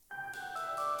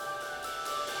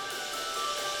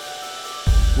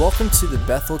Welcome to the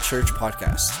Bethel Church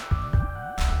Podcast.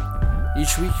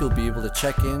 Each week you'll be able to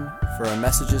check in for our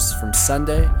messages from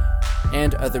Sunday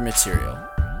and other material.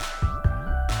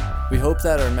 We hope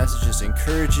that our messages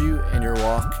encourage you in your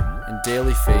walk in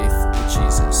daily faith with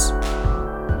Jesus.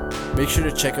 Make sure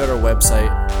to check out our website,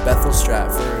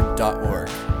 bethelstratford.org.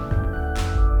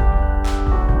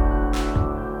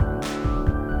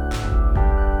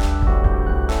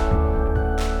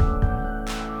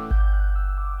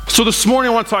 So this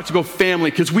morning I want to talk to you about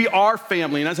family, because we are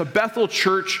family. And as a Bethel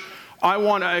church,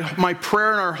 my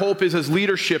prayer and our hope is as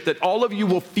leadership that all of you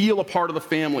will feel a part of the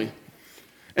family.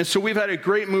 And so we've had a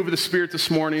great move of the Spirit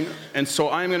this morning. And so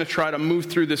I'm going to try to move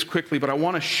through this quickly, but I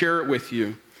want to share it with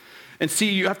you. And see,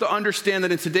 you have to understand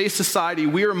that in today's society,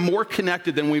 we are more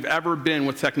connected than we've ever been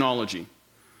with technology.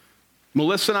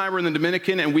 Melissa and I were in the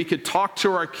Dominican, and we could talk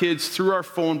to our kids through our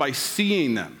phone by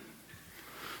seeing them.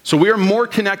 So we are more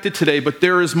connected today, but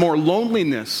there is more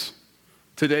loneliness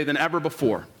today than ever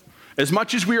before. As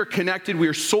much as we are connected, we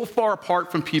are so far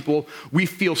apart from people, we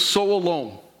feel so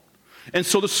alone. And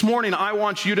so this morning, I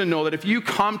want you to know that if you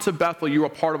come to Bethel, you're a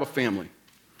part of a family.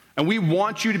 And we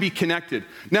want you to be connected.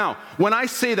 Now, when I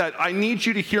say that, I need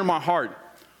you to hear my heart.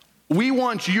 We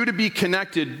want you to be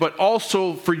connected, but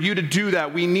also for you to do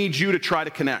that, we need you to try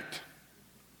to connect.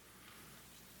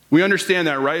 We understand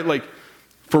that, right? Like,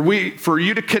 for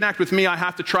you to connect with me, I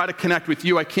have to try to connect with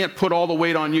you. I can't put all the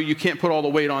weight on you. You can't put all the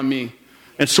weight on me.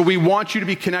 And so we want you to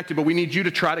be connected, but we need you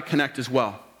to try to connect as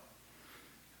well.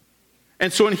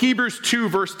 And so in Hebrews 2,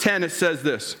 verse 10, it says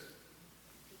this.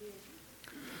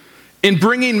 In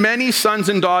bringing many sons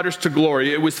and daughters to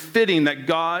glory, it was fitting that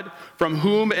God, from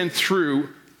whom and through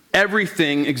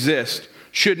everything exists,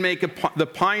 should make the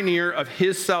pioneer of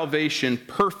his salvation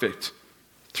perfect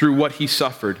through what he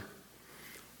suffered.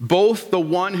 Both the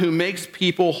one who makes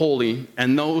people holy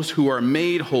and those who are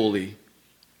made holy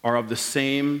are of the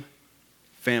same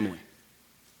family.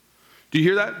 Do you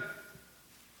hear that?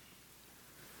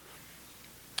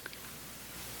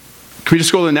 Can we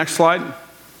just go to the next slide?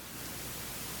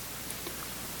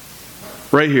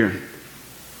 Right here.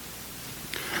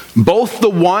 Both the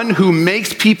one who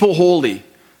makes people holy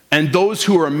and those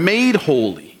who are made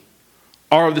holy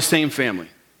are of the same family.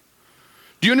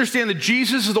 Do you understand that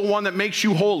Jesus is the one that makes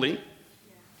you holy?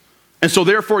 And so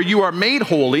therefore you are made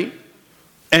holy,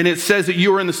 and it says that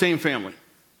you are in the same family.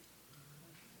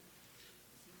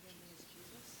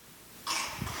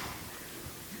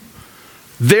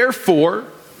 Therefore,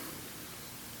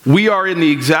 we are in the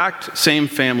exact same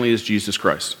family as Jesus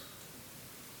Christ.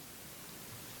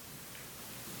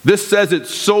 This says it's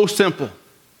so simple.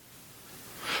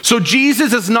 So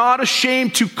Jesus is not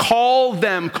ashamed to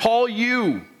call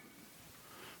you,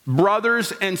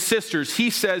 brothers and sisters. He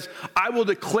says, I will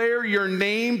declare your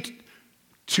name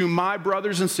to my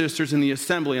brothers and sisters in the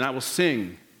assembly, and I will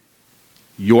sing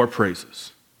your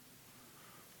praises.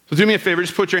 So do me a favor,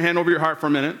 just put your hand over your heart for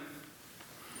a minute,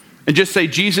 and just say,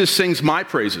 Jesus sings my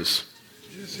praises.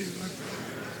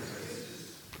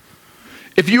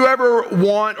 If you ever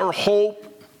want or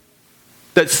hope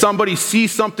that somebody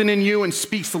sees something in you and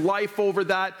speaks life over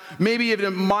that, maybe even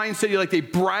a mindset like they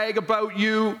brag about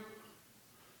you,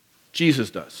 Jesus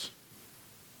does.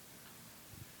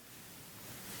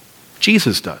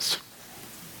 Jesus does.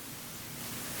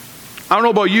 I don't know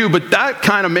about you, but that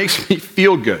kind of makes me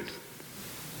feel good.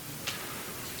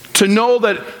 To know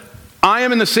that I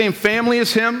am in the same family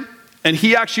as him, and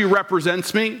he actually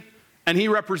represents me, and he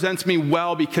represents me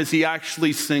well because he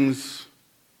actually sings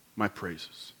my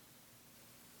praises.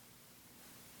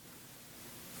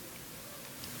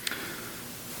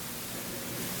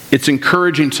 It's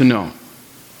encouraging to know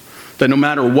that no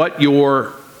matter what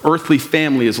your earthly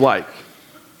family is like,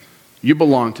 you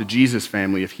belong to Jesus'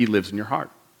 family if he lives in your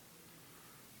heart.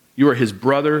 You are his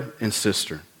brother and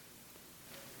sister.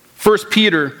 1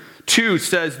 Peter 2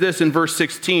 says this in verse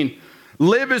 16,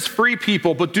 live as free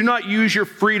people, but do not use your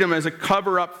freedom as a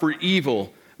cover-up for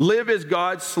evil. Live as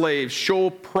God's slaves.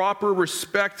 Show proper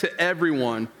respect to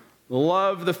everyone.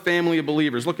 Love the family of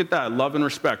believers. Look at that, love and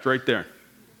respect right there.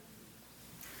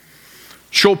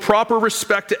 Show proper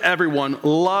respect to everyone.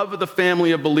 Love the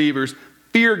family of believers.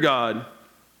 Fear God.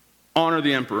 Honor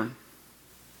the emperor.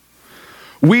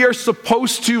 We are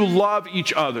supposed to love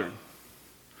each other.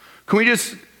 Can we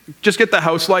just get the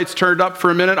house lights turned up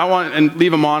for a minute? And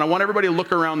leave them on. I want everybody to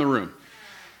look around the room.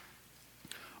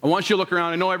 I want you to look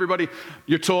around. I know everybody,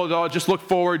 you're told, oh, just look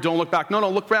forward, don't look back. No,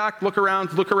 look back, look around.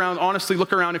 Honestly,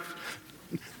 look around.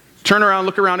 Turn around,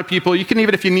 look around at people. You can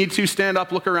even, if you need to, stand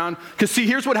up, look around. Because see,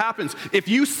 here's what happens. If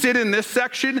you sit in this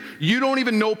section, you don't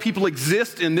even know people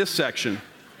exist in this section.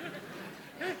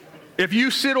 If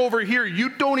you sit over here, you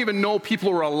don't even know people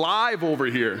are alive over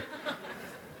here.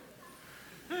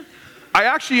 I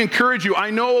actually encourage you, I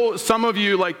know some of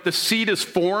you, like, the seat is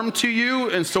formed to you,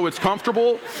 and so it's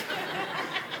comfortable.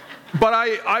 But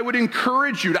I would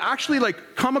encourage you to actually,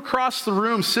 like, come across the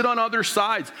room, sit on other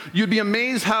sides. You'd be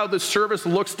amazed how the service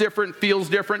looks different, feels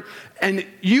different. And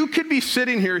you could be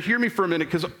sitting here, hear me for a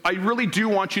minute, because I really do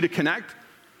want you to connect.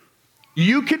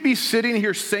 You could be sitting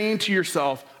here saying to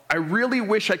yourself, I really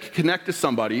wish I could connect to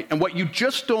somebody. And what you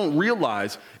just don't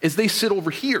realize is they sit over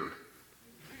here.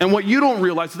 And what you don't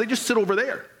realize is they just sit over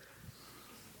there.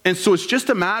 And so it's just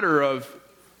a matter of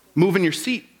moving your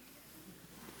seat.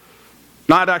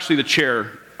 Not actually the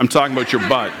chair. I'm talking about your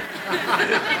butt.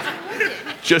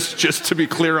 Just to be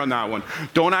clear on that one.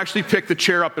 Don't actually pick the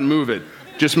chair up and move it.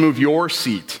 Just move your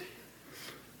seat.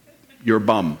 Your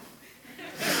bum.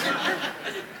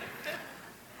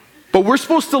 But we're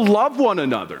supposed to love one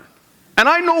another. And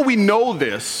I know we know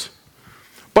this,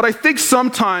 but I think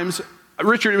sometimes,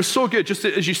 Richard, it was so good, just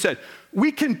as you said,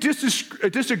 we can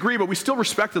disagree, but we still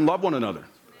respect and love one another.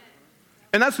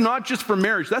 And that's not just for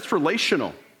marriage, that's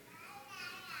relational.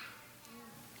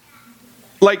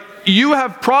 Like, you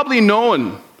have probably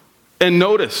known and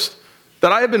noticed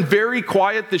that I have been very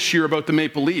quiet this year about the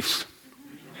Maple Leafs.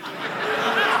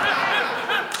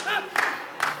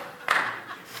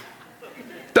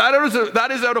 That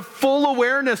is out of full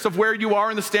awareness of where you are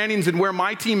in the standings and where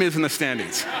my team is in the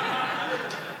standings.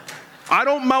 I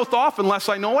don't mouth off unless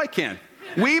I know I can.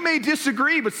 We may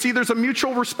disagree, but see, there's a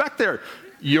mutual respect there.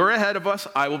 You're ahead of us,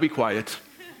 I will be quiet.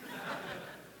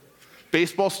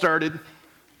 Baseball started,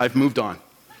 I've moved on.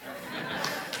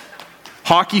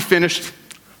 Hockey finished,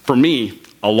 for me,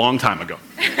 a long time ago.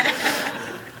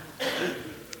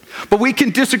 But we can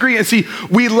disagree and see,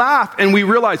 we laugh and we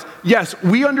realize, yes,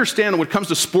 we understand that when it comes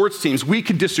to sports teams, we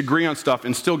can disagree on stuff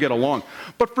and still get along.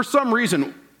 But for some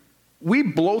reason, we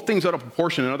blow things out of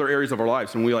proportion in other areas of our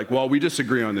lives. And we're like, well, we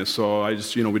disagree on this, so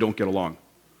we don't get along.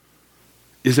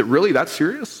 Is it really that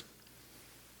serious?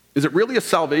 Is it really a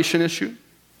salvation issue?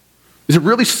 Is it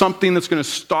really something that's going to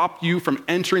stop you from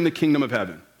entering the kingdom of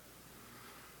heaven?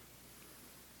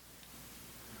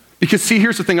 Because see,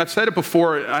 here's the thing. I've said it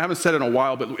before. I haven't said it in a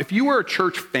while, but if you were a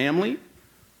church family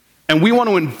and we want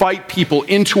to invite people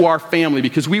into our family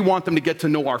because we want them to get to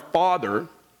know our Father,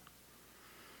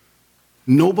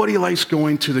 nobody likes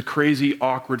going to the crazy,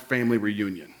 awkward family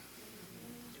reunion.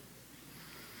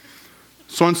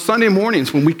 So on Sunday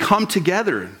mornings, when we come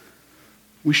together,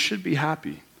 we should be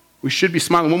happy. We should be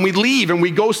smiling. When we leave and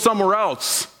we go somewhere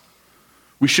else,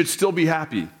 we should still be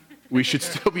happy. We should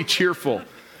still be cheerful.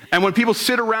 And when people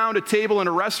sit around a table in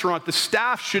a restaurant, the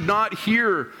staff should not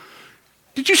hear,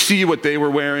 did you see what they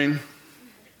were wearing?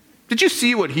 Did you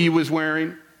see what he was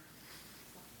wearing?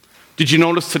 Did you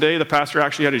notice today the pastor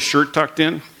actually had his shirt tucked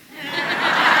in?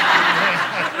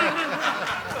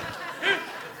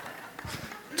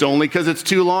 It's only because it's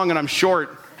too long and I'm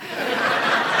short.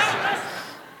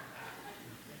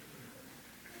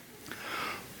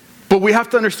 But we have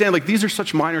to understand, like, these are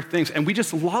such minor things, and we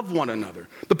just love one another.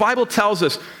 The Bible tells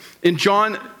us in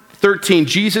John 13,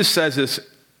 Jesus says this,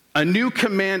 a new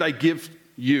command I give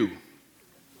you.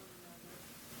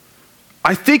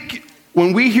 I think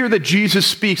when we hear that Jesus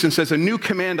speaks and says, a new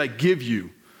command I give you,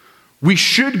 we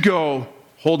should go,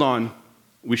 hold on,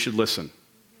 we should listen.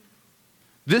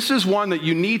 This is one that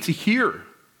you need to hear.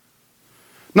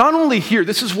 Not only hear,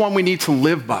 this is one we need to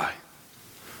live by.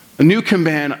 A new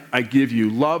command I give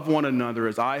you, love one another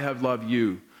as I have loved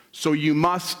you. So you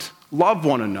must love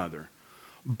one another.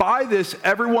 By this,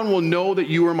 everyone will know that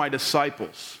you are my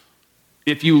disciples,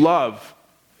 if you love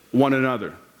one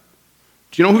another.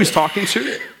 Do you know who he's talking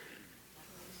to?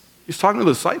 He's talking to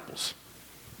the disciples.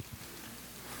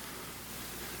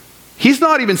 He's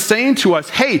not even saying to us,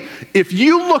 hey, if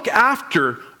you look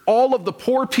after all of the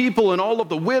poor people and all of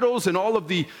the widows and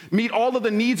meet all of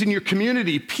the needs in your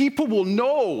community, people will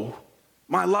know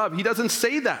my love. He doesn't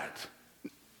say that.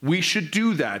 We should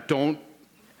do that. Don't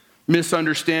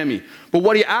misunderstand me. But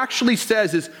what he actually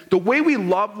says is the way we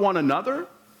love one another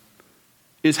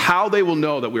is how they will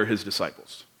know that we're his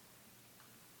disciples.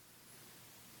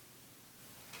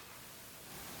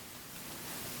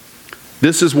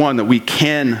 This is one that we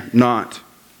cannot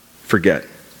forget.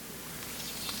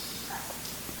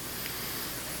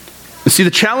 See,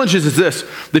 the challenge is this.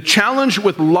 The challenge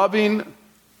with loving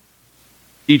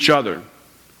each other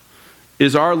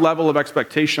is our level of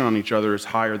expectation on each other is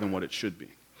higher than what it should be.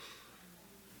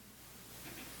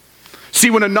 See,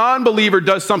 when a non-believer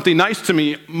does something nice to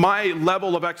me, my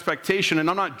level of expectation, and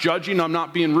I'm not judging, I'm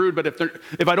not being rude, but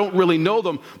if I don't really know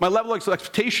them, my level of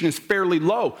expectation is fairly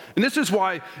low. And this is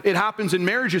why it happens in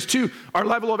marriages too. Our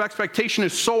level of expectation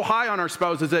is so high on our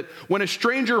spouses that when a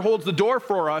stranger holds the door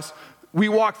for us, we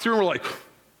walk through and we're like,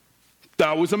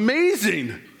 that was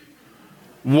amazing.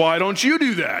 Why don't you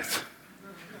do that?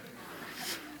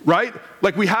 Right?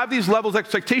 Like we have these levels of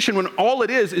expectation when all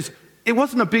it is it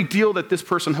wasn't a big deal that this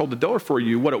person held the door for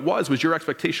you. What it was your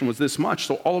expectation was this much.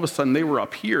 So all of a sudden they were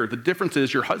up here. The difference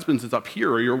is your husband's is up here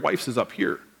or your wife's is up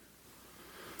here.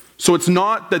 So it's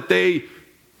not that they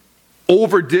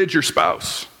overdid your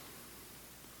spouse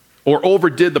or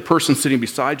overdid the person sitting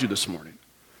beside you this morning.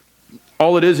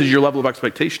 All it is your level of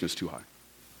expectation is too high.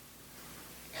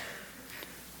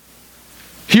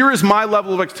 Here is my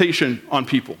level of expectation on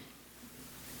people.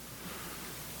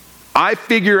 I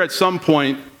figure at some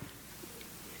point,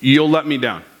 you'll let me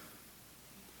down.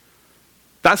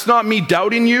 That's not me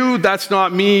doubting you. That's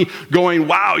not me going,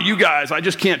 wow, you guys, I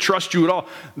just can't trust you at all.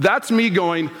 That's me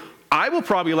going, I will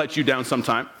probably let you down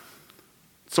sometime.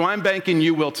 So I'm banking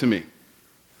you will to me.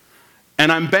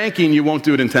 And I'm banking you won't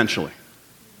do it intentionally.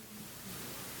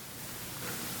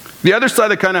 The other side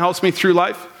that kind of helps me through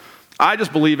life, I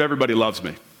just believe everybody loves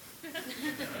me.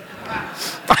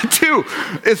 I do.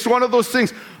 It's one of those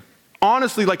things.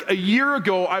 Honestly, like a year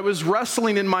ago, I was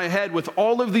wrestling in my head with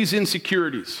all of these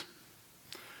insecurities.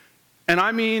 And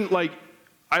I mean, like,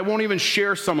 I won't even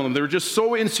share some of them. They were just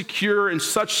so insecure and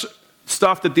such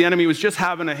stuff that the enemy was just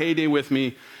having a heyday with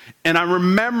me. And I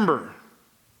remember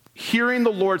hearing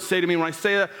the Lord say to me, when I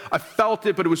say that, I felt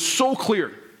it, but it was so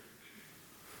clear.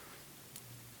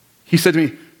 He said to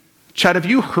me, Chad, have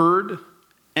you heard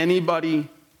anybody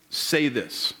say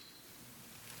this?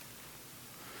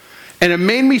 And it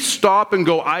made me stop and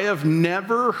go, I have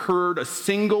never heard a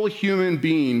single human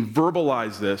being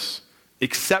verbalize this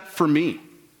except for me.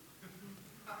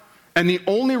 And the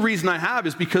only reason I have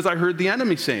is because I heard the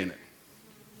enemy saying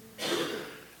it.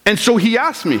 And so he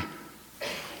asked me,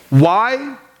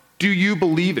 why do you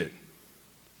believe it?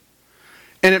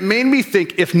 And it made me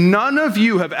think, if none of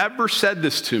you have ever said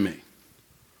this to me,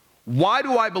 why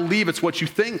do I believe it's what you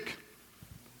think?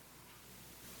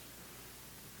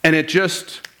 And it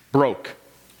just broke.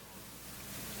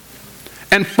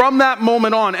 And from that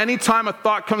moment on, anytime a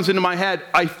thought comes into my head,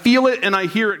 I feel it and I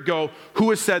hear it go, who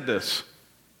has said this?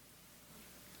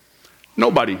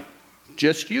 Nobody.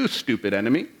 Just you, stupid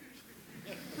enemy.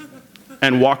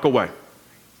 And walk away.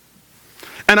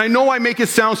 And I know I make it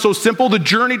sound so simple. The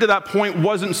journey to that point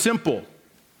wasn't simple.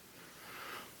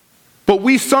 But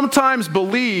we sometimes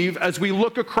believe, as we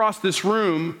look across this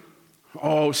room,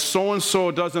 oh,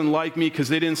 so-and-so doesn't like me because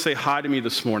they didn't say hi to me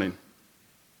this morning.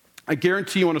 I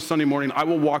guarantee you on a Sunday morning, I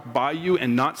will walk by you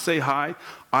and not say hi.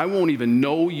 I won't even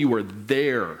know you were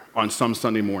there on some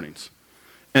Sunday mornings.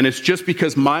 And it's just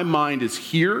because my mind is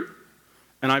here,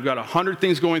 and I've got 100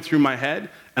 things going through my head,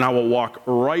 and I will walk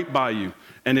right by you.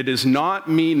 And it is not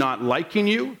me not liking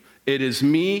you. It is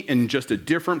me in just a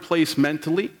different place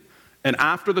mentally. And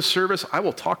after the service, I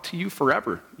will talk to you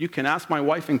forever. You can ask my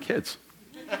wife and kids.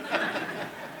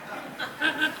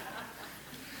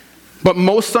 But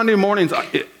most Sunday mornings,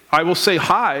 I will say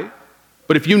hi,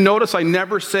 but if you notice I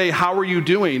never say, how are you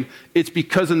doing? It's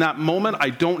because in that moment I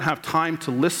don't have time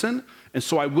to listen, and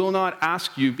so I will not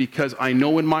ask you because I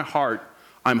know in my heart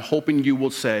I'm hoping you will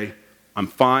say, I'm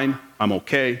fine, I'm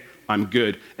okay, I'm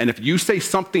good. And if you say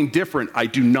something different, I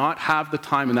do not have the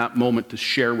time in that moment to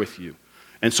share with you.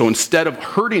 And so instead of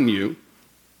hurting you,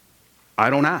 I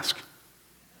don't ask.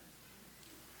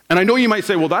 And I know you might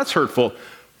say, well, that's hurtful.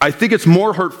 I think it's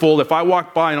more hurtful if I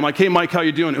walk by and I'm like, hey, Mike, how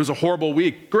you doing? It was a horrible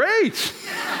week. Great.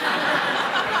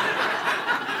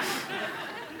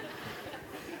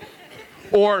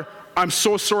 Or, I'm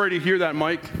so sorry to hear that,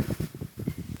 Mike.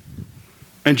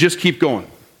 And just keep going.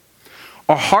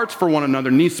 Our hearts for one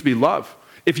another needs to be love.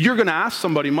 If you're going to ask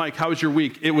somebody, Mike, how was your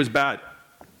week? It was bad.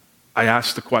 I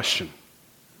asked the question.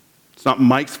 It's not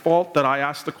Mike's fault that I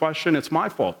asked the question. It's my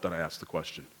fault that I asked the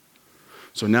question.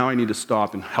 So now I need to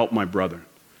stop and help my brother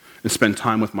and spend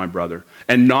time with my brother.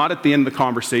 And not at the end of the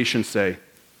conversation say,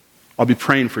 I'll be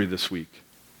praying for you this week.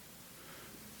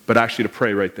 But actually to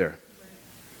pray right there.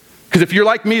 Because if you're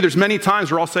like me, there's many times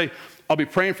where I'll say, I'll be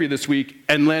praying for you this week.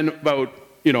 And then about,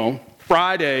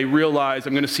 Friday, realize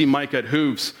I'm going to see Mike at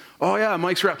Hooves. Oh yeah,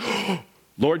 Mike's around.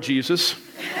 Lord Jesus.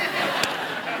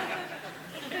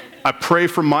 I pray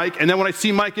for Mike. And then when I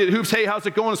see Mike at Hooves, hey, how's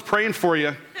it going? I was praying for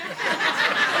you.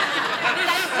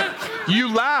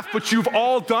 You laugh, but you've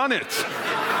all done it.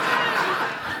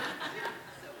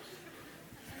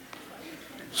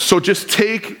 So just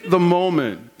take the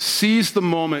moment, seize the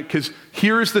moment, because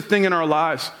here's the thing in our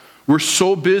lives. We're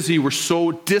so busy, we're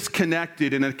so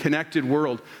disconnected in a connected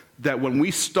world that when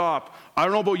we stop, I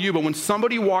don't know about you, but when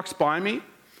somebody walks by me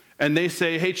and they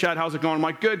say, hey, Chad, how's it going? I'm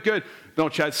like, good, good. No,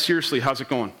 Chad, seriously, how's it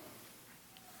going?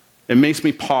 It makes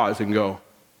me pause and go,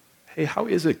 hey, how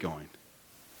is it going?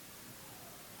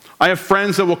 I have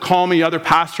friends that will call me, other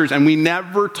pastors, and we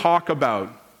never talk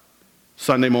about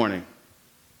Sunday morning.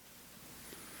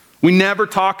 We never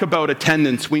talk about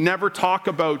attendance. We never talk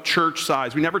about church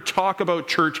size. We never talk about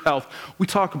church health. We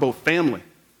talk about family.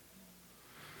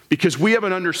 Because we have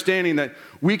an understanding that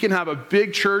we can have a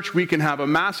big church, we can have a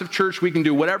massive church, we can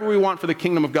do whatever we want for the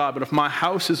kingdom of God, but if my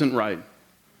house isn't right,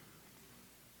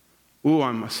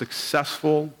 I'm a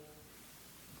successful,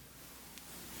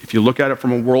 if you look at it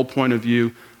from a world point of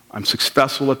view, I'm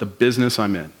successful at the business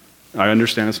I'm in. I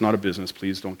understand it's not a business,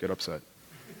 please don't get upset.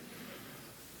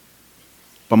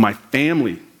 But my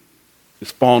family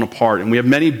is falling apart, and we have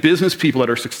many business people that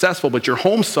are successful, but your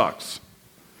home sucks.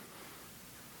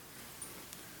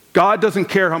 God doesn't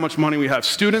care how much money we have.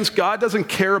 Students, God doesn't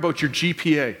care about your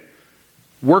GPA.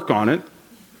 Work on it.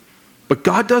 But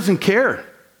God doesn't care.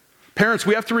 Parents,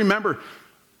 we have to remember,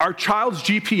 our child's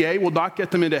GPA will not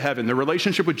get them into heaven. Their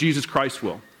relationship with Jesus Christ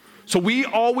will. So we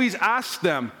always ask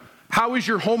them, how is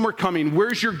your homework coming?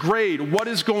 Where's your grade? What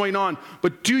is going on?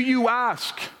 But do you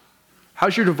ask,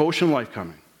 how's your devotion life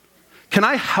coming? Can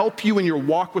I help you in your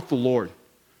walk with the Lord?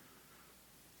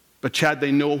 But Chad,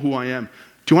 they know who I am.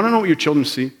 Do you want to know what your children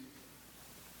see?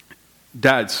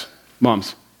 Dads,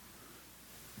 moms,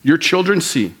 your children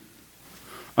see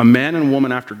a man and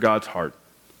woman after God's heart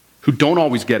who don't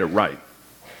always get it right,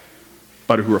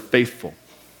 but who are faithful.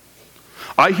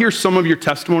 I hear some of your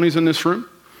testimonies in this room,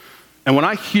 and when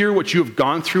I hear what you have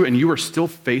gone through and you are still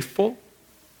faithful,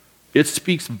 it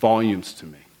speaks volumes to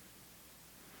me.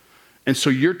 And so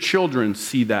your children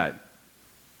see that.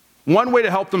 One way to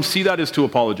help them see that is to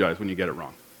apologize when you get it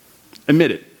wrong.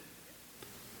 Admit it.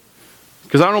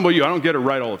 Because I don't know about you, I don't get it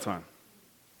right all the time.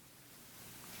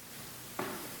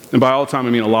 And by all the time, I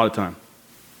mean a lot of time.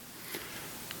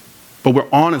 But we're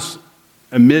honest,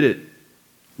 admit it,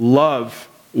 love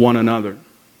one another.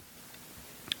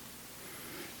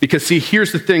 Because see,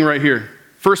 here's the thing right here.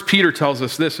 1 Peter tells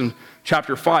us this in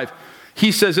chapter 5.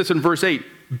 He says this in verse 8,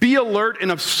 be alert and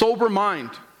of sober mind.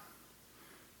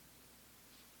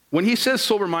 When he says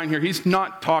sober mind here, he's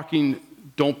not talking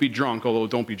don't be drunk, although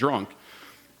don't be drunk.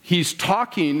 He's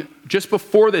talking, just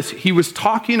before this, he was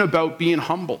talking about being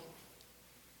humble.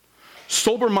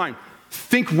 Sober mind.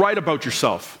 Think right about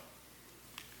yourself.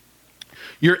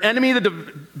 Your enemy,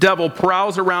 the devil,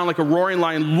 prowls around like a roaring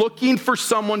lion looking for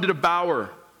someone to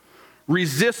devour.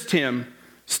 Resist him,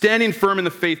 standing firm in the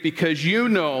faith, because you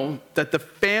know that the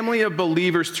family of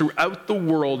believers throughout the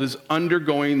world is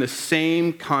undergoing the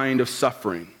same kind of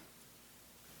suffering.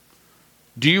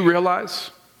 Do you realize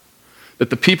that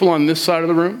the people on this side of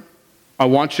the room, I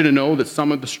want you to know that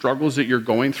some of the struggles that you're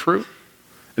going through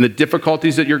and the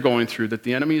difficulties that you're going through, that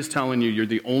the enemy is telling you you're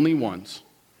the only ones.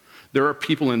 There are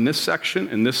people in this section,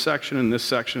 in this section, in this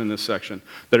section, in this section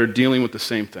that are dealing with the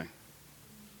same thing.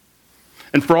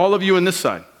 And for all of you in this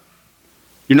side,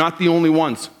 you're not the only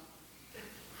ones.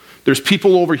 There's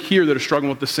people over here that are struggling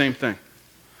with the same thing.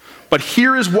 But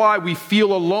here is why we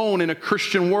feel alone in a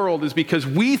Christian world, is because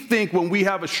we think when we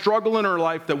have a struggle in our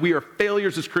life that we are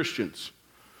failures as Christians.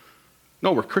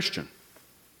 No, we're Christian.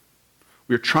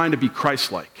 We're trying to be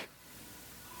Christ-like.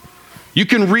 You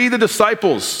can read the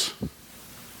disciples,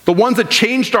 the ones that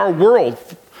changed our world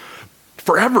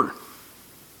forever.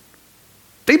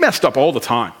 They messed up all the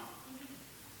time.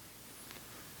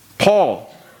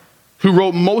 Paul, who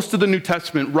wrote most of the New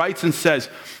Testament, writes and says,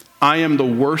 I am the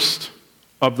worst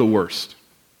of the worst.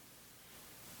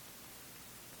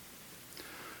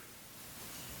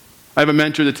 I have a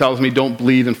mentor that tells me don't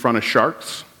bleed in front of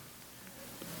sharks.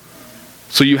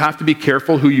 So you have to be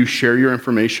careful who you share your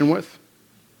information with.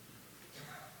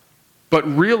 But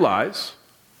realize,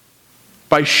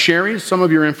 by sharing some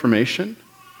of your information,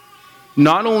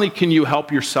 not only can you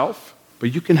help yourself,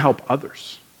 but you can help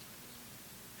others.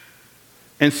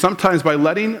 And sometimes by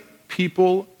letting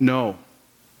people know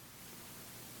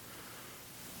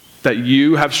that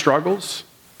you have struggles,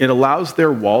 it allows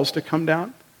their walls to come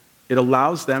down. It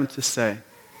allows them to say,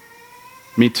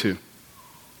 me too.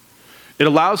 It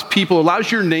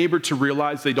allows your neighbor to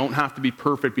realize they don't have to be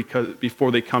perfect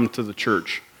before they come to the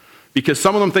church. Because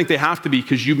some of them think they have to be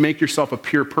because you make yourself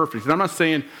appear perfect. And I'm not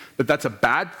saying that that's a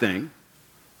bad thing,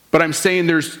 but I'm saying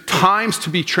there's times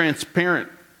to be transparent,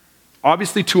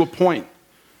 obviously to a point.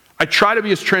 I try to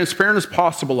be as transparent as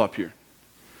possible up here.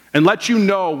 and let you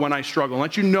know when I struggle, and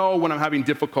let you know when I'm having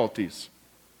difficulties.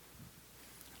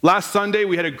 Last Sunday,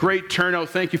 we had a great turnout.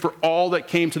 Thank you for all that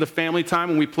came to the family time.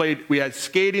 And we had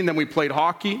skating, then we played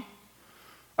hockey.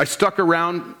 I stuck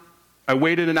around, I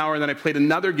waited an hour, and then I played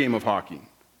another game of hockey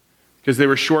because they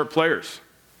were short players.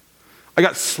 I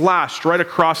got slashed right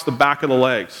across the back of the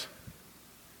legs.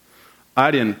 I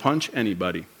didn't punch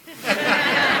anybody.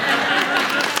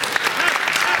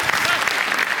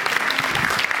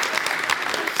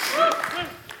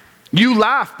 You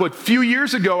laugh, but a few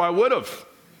years ago I would have.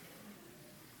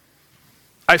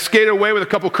 I skated away with a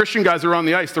couple Christian guys that were on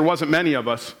the ice. There wasn't many of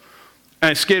us. And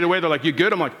I skated away. They're like, you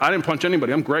good? I'm like, I didn't punch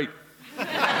anybody. I'm great.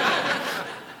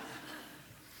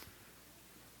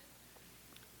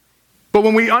 But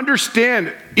when we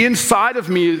understand inside of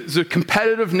me is a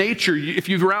competitive nature, if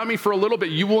you're around me for a little bit,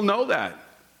 you will know that.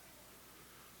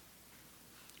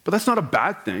 But that's not a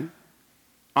bad thing.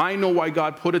 I know why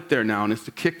God put it there now, and it's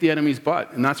to kick the enemy's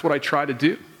butt. And that's what I try to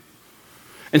do.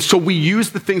 And so we use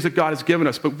the things that God has given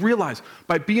us, but realize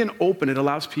by being open, it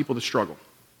allows people to struggle.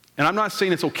 And I'm not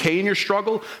saying it's okay in your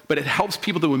struggle, but it helps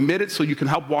people to admit it so you can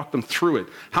help walk them through it.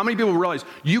 How many people realize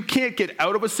you can't get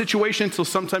out of a situation until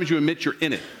sometimes you admit you're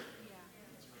in it?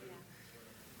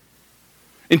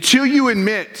 Until you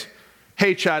admit,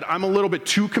 hey, Chad, I'm a little bit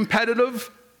too competitive,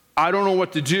 I don't know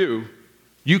what to do,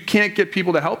 you can't get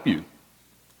people to help you.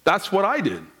 That's what I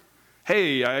did.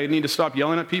 Hey, I need to stop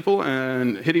yelling at people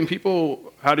and hitting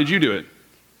people. How did you do it?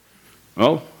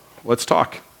 Well, let's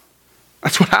talk.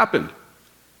 That's what happened.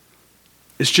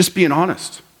 It's just being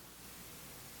honest.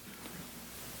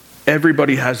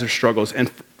 Everybody has their struggles. And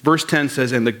verse 10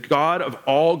 says, and the God of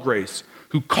all grace,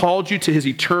 who called you to his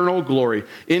eternal glory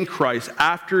in Christ,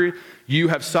 after you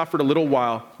have suffered a little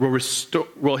while,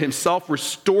 will himself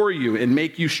restore you and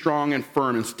make you strong and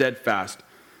firm and steadfast.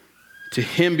 To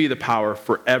him be the power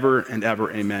forever and ever.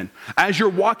 Amen. As you're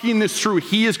walking this through,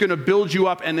 he is going to build you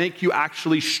up and make you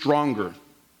actually stronger.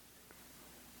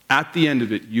 At the end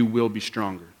of it, you will be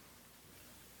stronger.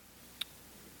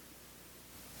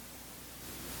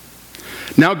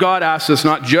 Now God asks us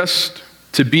not just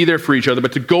to be there for each other,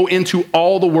 but to go into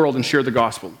all the world and share the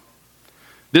gospel.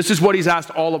 This is what he's asked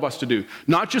all of us to do.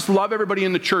 Not just love everybody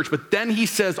in the church, but then he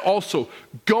says also,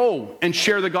 go and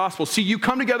share the gospel. See, you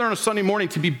come together on a Sunday morning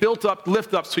to be built up,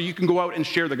 lift up, so you can go out and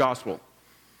share the gospel.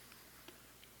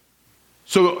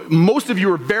 So most of you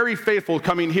are very faithful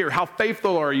coming here. How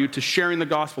faithful are you to sharing the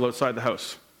gospel outside the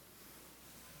house?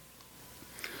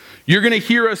 You're going to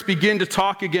hear us begin to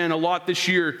talk again a lot this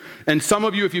year. And some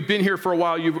of you, if you've been here for a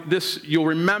while, you'll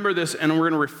remember this, and we're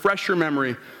going to refresh your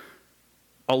memory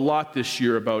a lot this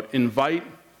year about invite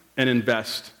and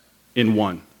invest in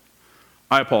one.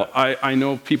 I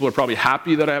know people are probably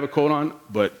happy that I have a coat on,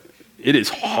 but it is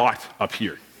hot up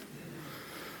here.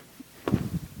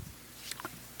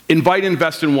 Invite and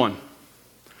invest in one.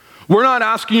 We're not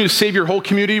asking you to save your whole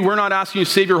community. We're not asking you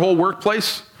to save your whole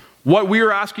workplace. What we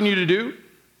are asking you to do,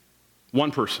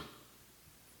 one person.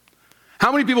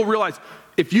 How many people realize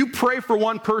if you pray for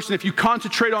one person, if you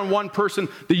concentrate on one person,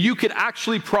 that you could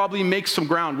actually probably make some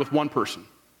ground with one person?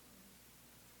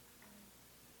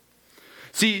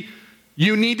 See,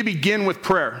 you need to begin with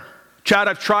prayer. Chad,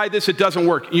 I've tried this, it doesn't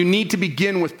work. You need to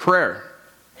begin with prayer.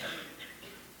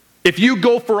 If you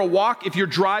go for a walk, if you're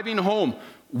driving home,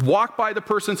 walk by the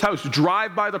person's house,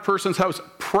 drive by the person's house,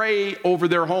 pray over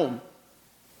their home.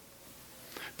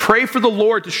 Pray for the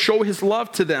Lord to show his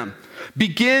love to them.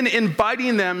 Begin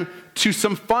inviting them to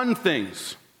some fun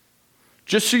things.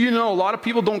 Just so you know, a lot of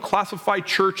people don't classify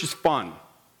church as fun.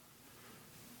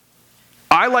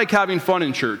 I like having fun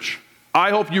in church. I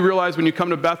hope you realize when you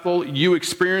come to Bethel, you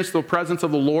experience the presence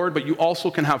of the Lord, but you also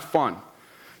can have fun.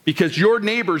 Because your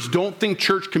neighbors don't think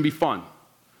church can be fun.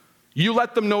 You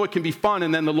let them know it can be fun,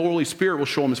 and then the Holy Spirit will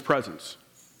show them his presence.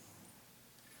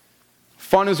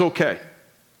 Fun is okay.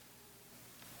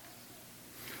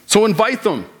 So invite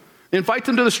them. Invite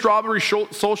them to the Strawberry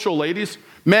Social, ladies.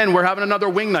 Men, we're having another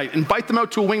wing night. Invite them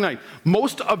out to a wing night.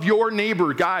 Most of your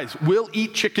neighbor guys will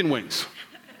eat chicken wings.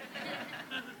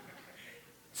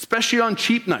 Especially on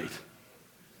cheap night.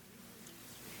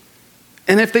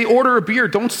 And if they order a beer,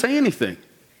 don't say anything.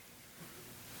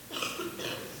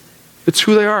 It's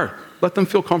who they are. Let them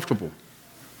feel comfortable.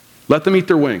 Let them eat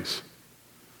their wings.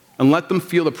 And let them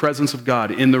feel the presence of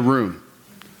God in the room.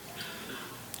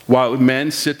 While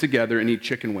men sit together and eat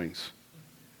chicken wings.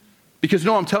 Because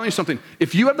no, I'm telling you something.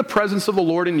 If you have the presence of the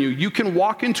Lord in you, you can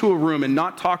walk into a room and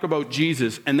not talk about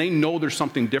Jesus, and they know there's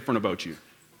something different about you.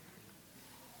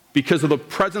 Because of the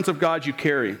presence of God you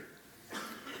carry.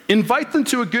 Invite them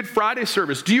to a Good Friday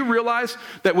service. Do you realize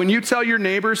that when you tell your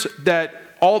neighbors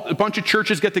that a bunch of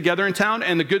churches get together in town,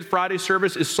 and the Good Friday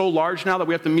service is so large now that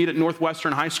we have to meet at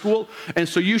Northwestern High School. And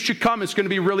so you should come. It's going to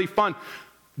be really fun.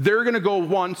 They're going to go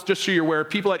once, just so you're aware,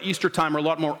 people at Easter time are a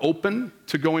lot more open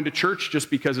to going to church just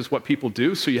because it's what people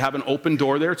do. So you have an open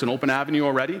door there. It's an open avenue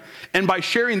already. And by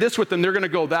sharing this with them, they're going to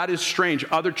go, that is strange.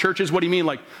 Other churches, what do you mean?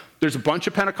 Like, there's a bunch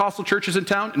of Pentecostal churches in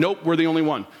town? Nope, we're the only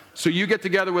one. So you get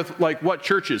together with, like, what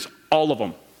churches? All of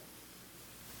them.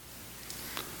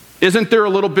 Isn't there a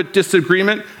little bit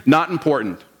disagreement? Not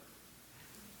important.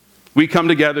 We come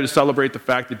together to celebrate the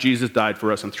fact that Jesus died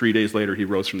for us, and 3 days later he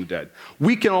rose from the dead.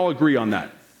 We can all agree on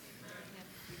that.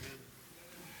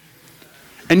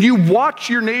 And you watch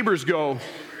your neighbors go,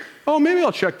 oh, maybe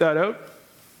I'll check that out.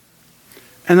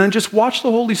 And then just watch the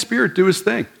Holy Spirit do his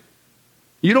thing.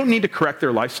 You don't need to correct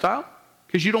their lifestyle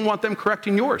because you don't want them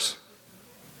correcting yours.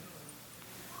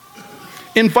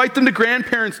 Invite them to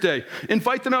Grandparents' Day.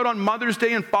 Invite them out on Mother's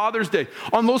Day and Father's Day.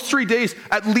 On those 3 days,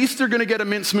 at least they're going to get a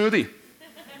mint smoothie.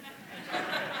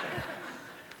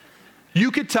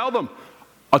 You could tell them,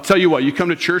 I'll tell you what, you come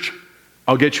to church,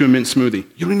 I'll get you a mint smoothie.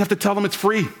 You don't even have to tell them it's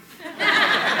free.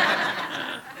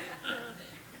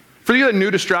 For you that are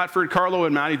new to Stratford, Carlo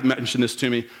and Maddie mentioned this to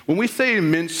me. When we say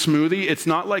mint smoothie, it's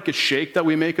not like a shake that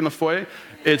we make in the foyer.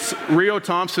 It's Rio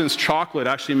Thompson's chocolate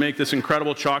actually make this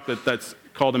incredible chocolate that's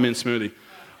called a mint smoothie.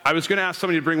 I was going to ask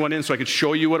somebody to bring one in so I could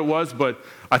show you what it was, but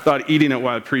I thought eating it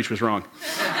while I preached was wrong.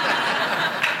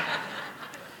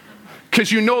 Because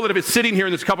you know that if it's sitting here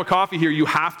in this cup of coffee here, you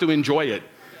have to enjoy it.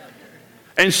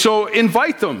 And so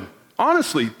invite them.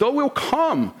 Honestly, they will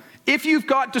come. If you've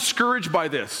got discouraged by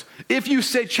this, if you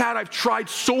say, Chad, I've tried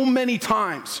so many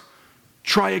times,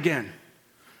 try again.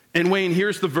 And Wayne,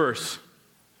 here's the verse.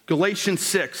 Galatians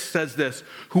 6 says this,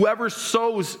 whoever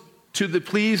sows to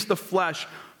please the flesh,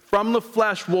 from the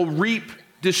flesh will reap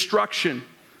destruction.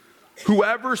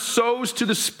 Whoever sows to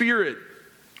the Spirit,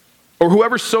 or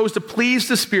whoever sows to please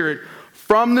the Spirit,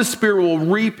 from the Spirit will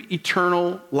reap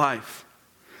eternal life.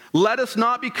 Let us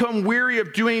not become weary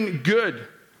of doing good,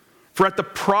 for at the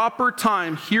proper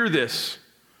time, hear this,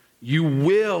 you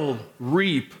will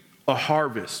reap a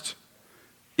harvest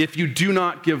if you do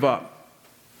not give up.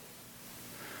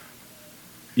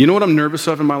 You know what I'm nervous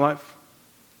of in my life?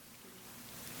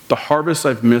 The harvest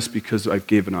I've missed because I've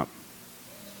given up.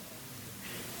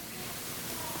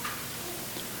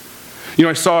 You know,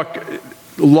 I saw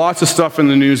lots of stuff in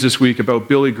the news this week about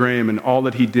Billy Graham and all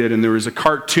that he did, and there was a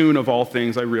cartoon of all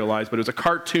things, I realized, but it was a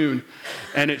cartoon,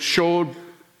 and it showed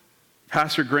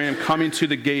Pastor Graham coming to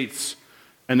the gates,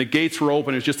 and the gates were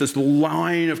open. It was just this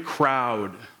line of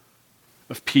crowd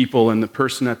of people, and the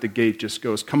person at the gate just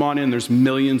goes, come on in, there's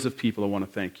millions of people that want to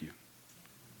thank you.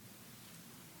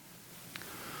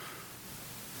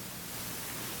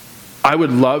 I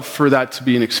would love for that to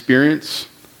be an experience,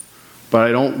 but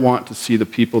I don't want to see the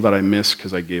people that I miss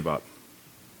because I gave up.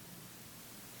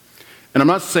 And I'm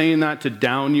not saying that to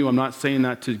down you. I'm not saying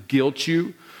that to guilt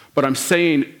you. But I'm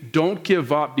saying don't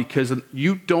give up because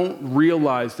you don't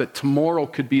realize that tomorrow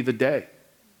could be the day.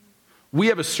 We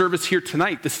have a service here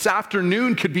tonight. This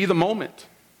afternoon could be the moment.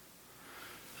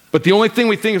 But the only thing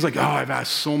we think is like, oh, I've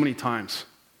asked so many times.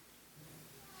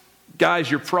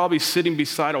 Guys, you're probably sitting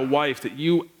beside a wife that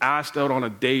you asked out on a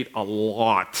date a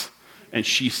lot, and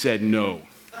she said no.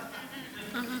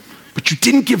 But you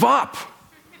didn't give up.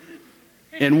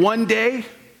 And one day,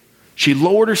 she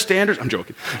lowered her standards. I'm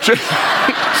joking.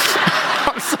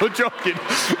 I'm so joking.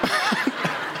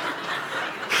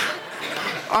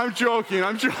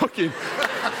 I'm joking.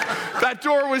 That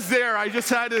door was there. I just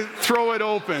had to throw it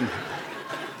open.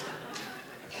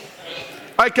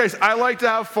 All right, guys, I like to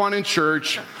have fun in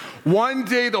church. One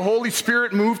day, the Holy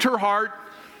Spirit moved her heart.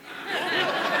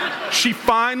 She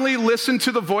finally listened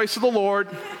to the voice of the Lord.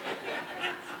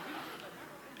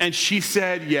 And she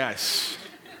said yes.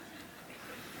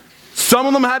 Some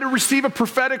of them had to receive a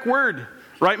prophetic word.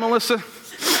 Right, Melissa?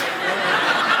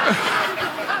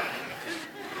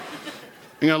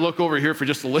 I'm going to look over here for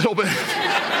just a little bit.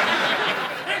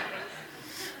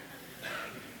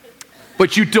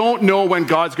 But you don't know when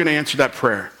God's going to answer that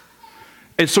prayer.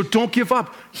 And so don't give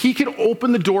up. He can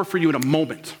open the door for you in a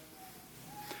moment.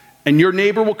 And your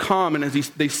neighbor will come, and as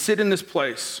they sit in this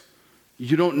place,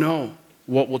 you don't know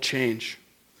what will change.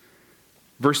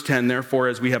 Verse 10, therefore,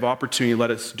 as we have opportunity, let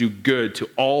us do good to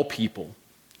all people,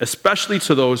 especially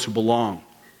to those who belong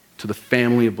to the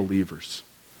family of believers.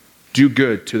 Do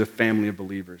good to the family of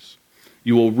believers.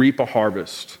 You will reap a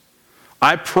harvest.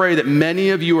 I pray that many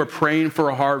of you are praying for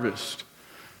a harvest.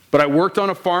 But I worked on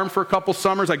a farm for a couple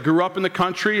summers. I grew up in the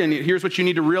country, and here's what you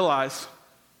need to realize.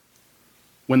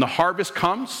 When the harvest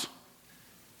comes,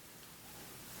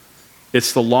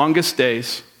 it's the longest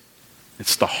days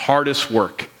It's the hardest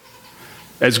work.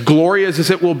 As glorious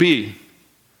as it will be,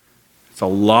 it's a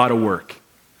lot of work.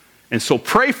 And so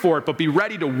pray for it, but be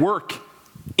ready to work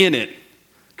in it.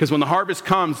 Because when the harvest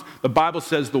comes, the Bible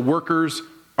says the workers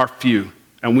are few,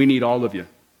 and we need all of you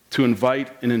to invite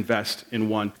and invest in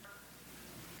one.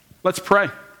 Let's pray.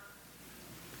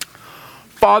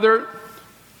 Father,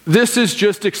 this is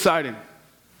just exciting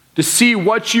to see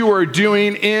what you are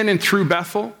doing in and through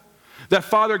Bethel. That,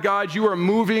 Father God, you are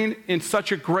moving in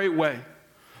such a great way.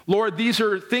 Lord, these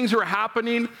are things that are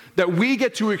happening that we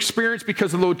get to experience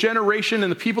because of the generation and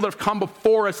the people that have come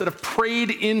before us that have prayed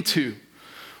into.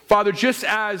 Father, just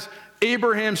as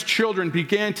Abraham's children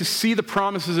began to see the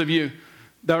promises of you,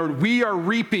 that we are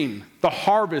reaping the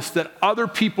harvest that other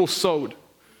people sowed.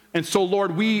 And so,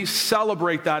 Lord, we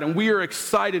celebrate that and we are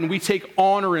excited and we take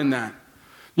honor in that.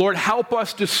 Lord, help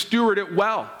us to steward it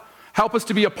well. Help us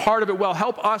to be a part of it well.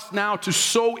 Help us now to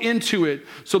sow into it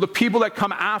so the people that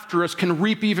come after us can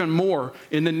reap even more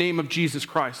in the name of Jesus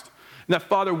Christ. And that,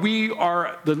 Father, we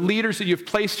are the leaders that you've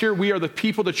placed here. We are the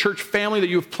people, the church family that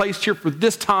you have placed here for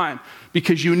this time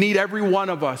because you need every one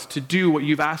of us to do what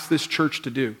you've asked this church to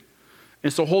do.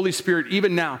 And so, Holy Spirit,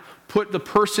 even now, put the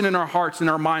person in our hearts and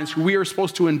our minds who we are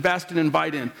supposed to invest and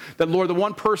invite in. That, Lord, the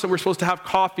one person we're supposed to have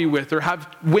coffee with or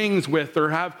have wings with or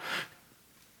have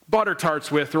butter tarts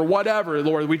with or whatever,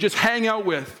 Lord, we just hang out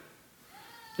with.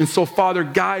 And so, Father,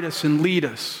 guide us and lead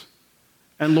us.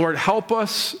 And Lord, help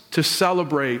us to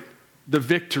celebrate the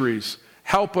victories.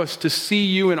 Help us to see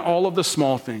you in all of the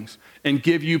small things and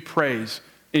give you praise.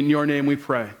 In your name we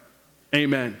pray.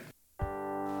 Amen.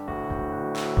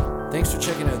 Thanks for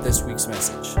checking out this week's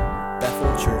message,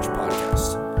 Bethel Church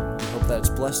Podcast. We hope that it's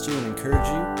blessed you and encouraged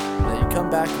you, and that you come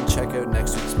back and check out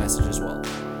next week's message as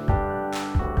well.